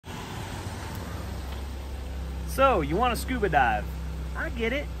So, you want to scuba dive? I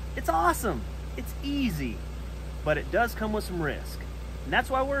get it. It's awesome. It's easy. But it does come with some risk. And that's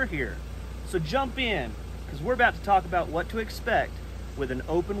why we're here. So jump in, because we're about to talk about what to expect with an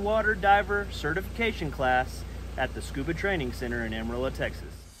open water diver certification class at the Scuba Training Center in Amarillo, Texas.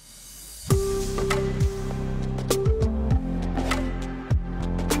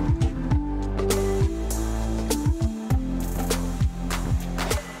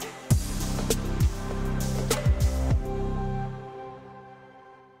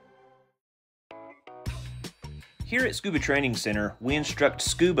 Here at Scuba Training Center, we instruct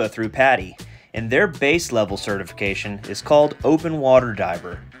scuba through PADI, and their base level certification is called Open Water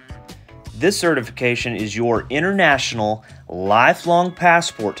Diver. This certification is your international, lifelong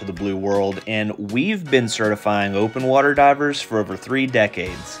passport to the blue world, and we've been certifying open water divers for over 3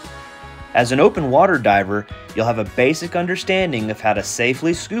 decades. As an open water diver, you'll have a basic understanding of how to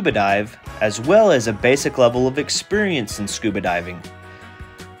safely scuba dive, as well as a basic level of experience in scuba diving.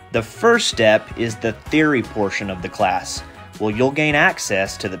 The first step is the theory portion of the class, where you'll gain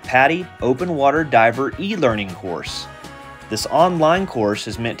access to the PADI Open Water Diver e-learning course. This online course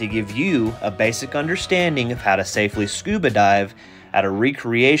is meant to give you a basic understanding of how to safely scuba dive at a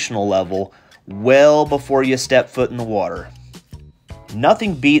recreational level well before you step foot in the water.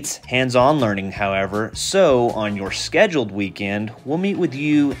 Nothing beats hands-on learning, however, so on your scheduled weekend, we'll meet with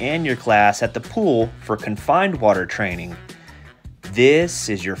you and your class at the pool for confined water training. This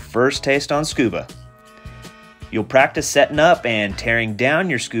is your first taste on scuba. You'll practice setting up and tearing down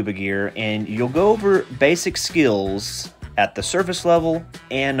your scuba gear, and you'll go over basic skills at the surface level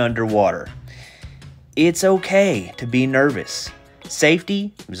and underwater. It's okay to be nervous.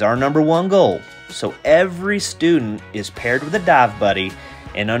 Safety is our #1 goal, so every student is paired with a dive buddy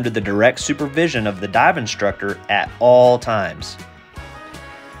and under the direct supervision of the dive instructor at all times.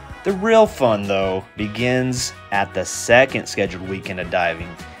 The real fun, though, begins at the second scheduled weekend of diving,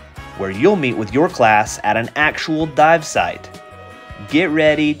 where you'll meet with your class at an actual dive site. Get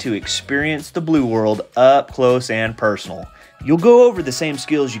ready to experience the blue world up close and personal. You'll go over the same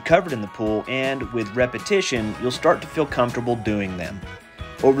skills you covered in the pool, and with repetition, you'll start to feel comfortable doing them.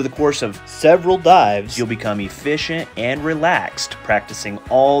 Over the course of several dives, you'll become efficient and relaxed, practicing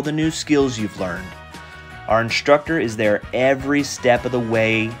all the new skills you've learned. Our instructor is there every step of the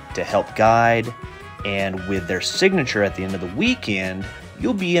way to help guide, and with their signature at the end of the weekend,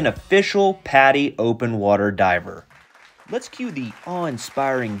 you'll be an official PADI open water diver. Let's cue the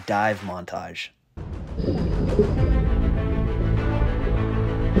awe-inspiring dive montage.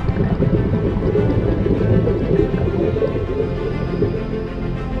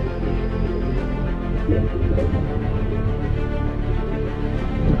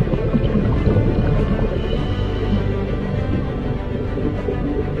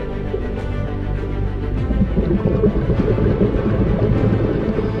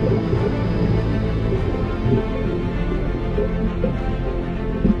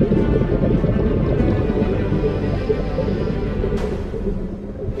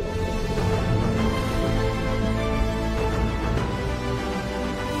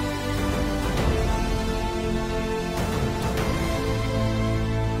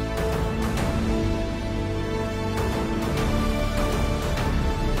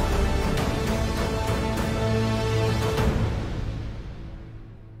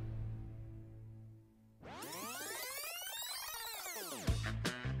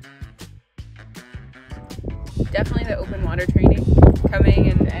 Definitely the open water training. Coming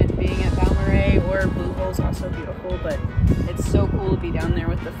and being at Balmorhea or Blue Hole is also beautiful, but it's so cool to be down there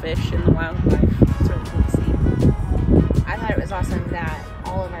with the fish and the wildlife. It's really cool to see. I thought it was awesome that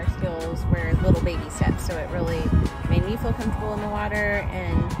all of our skills were little baby steps, so it really made me feel comfortable in the water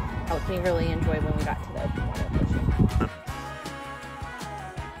and helped me really enjoy when we got to the open water portion.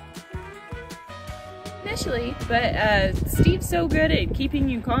 Initially, but Steve's so good at keeping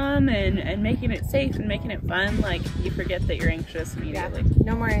you calm and making it safe and making it fun, like you forget that you're anxious immediately. Yeah,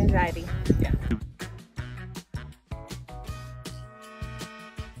 no more anxiety. Yeah.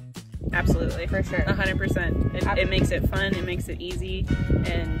 Absolutely. For sure. 100%. It makes it fun, it makes it easy,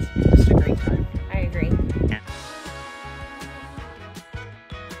 and just a great time. I agree.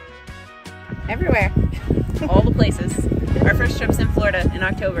 Everywhere. All the places. Our first trip's in Florida in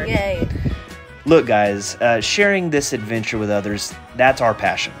October. Yay. Look guys, sharing this adventure with others, that's our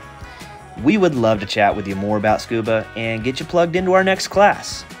passion. We would love to chat with you more about scuba and get you plugged into our next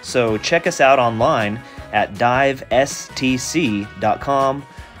class. So check us out online at divestc.com,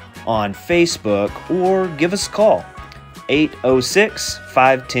 on Facebook, or give us a call,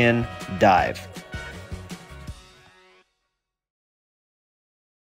 806-510-DIVE.